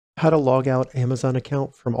how to log out Amazon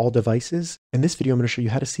account from all devices. In this video, I'm going to show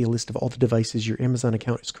you how to see a list of all the devices your Amazon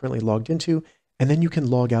account is currently logged into, and then you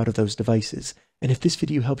can log out of those devices. And if this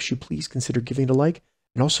video helps you, please consider giving it a like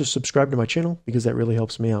and also subscribe to my channel because that really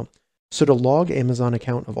helps me out. So to log Amazon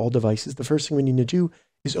account of all devices, the first thing we need to do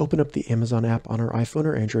is open up the Amazon app on our iPhone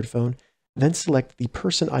or Android phone, then select the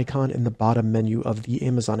person icon in the bottom menu of the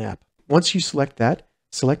Amazon app. Once you select that,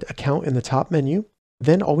 select account in the top menu.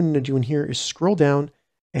 Then all we need to do in here is scroll down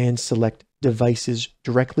and select devices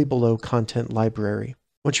directly below content library.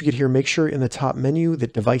 Once you get here, make sure in the top menu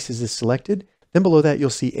that devices is selected. Then below that, you'll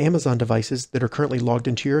see Amazon devices that are currently logged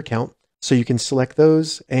into your account. So you can select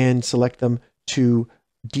those and select them to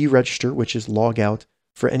deregister, which is log out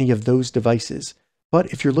for any of those devices.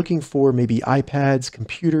 But if you're looking for maybe iPads,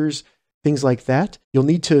 computers, things like that, you'll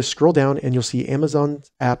need to scroll down and you'll see Amazon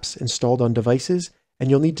apps installed on devices, and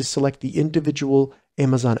you'll need to select the individual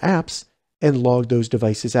Amazon apps and log those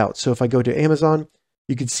devices out. So if I go to Amazon,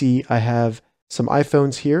 you can see I have some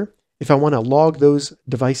iPhones here. If I want to log those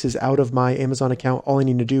devices out of my Amazon account, all I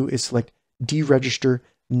need to do is select deregister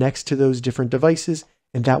next to those different devices,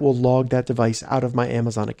 and that will log that device out of my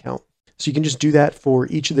Amazon account. So you can just do that for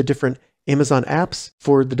each of the different Amazon apps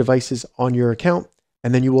for the devices on your account,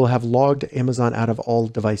 and then you will have logged Amazon out of all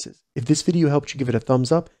devices. If this video helped you, give it a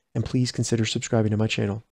thumbs up, and please consider subscribing to my channel.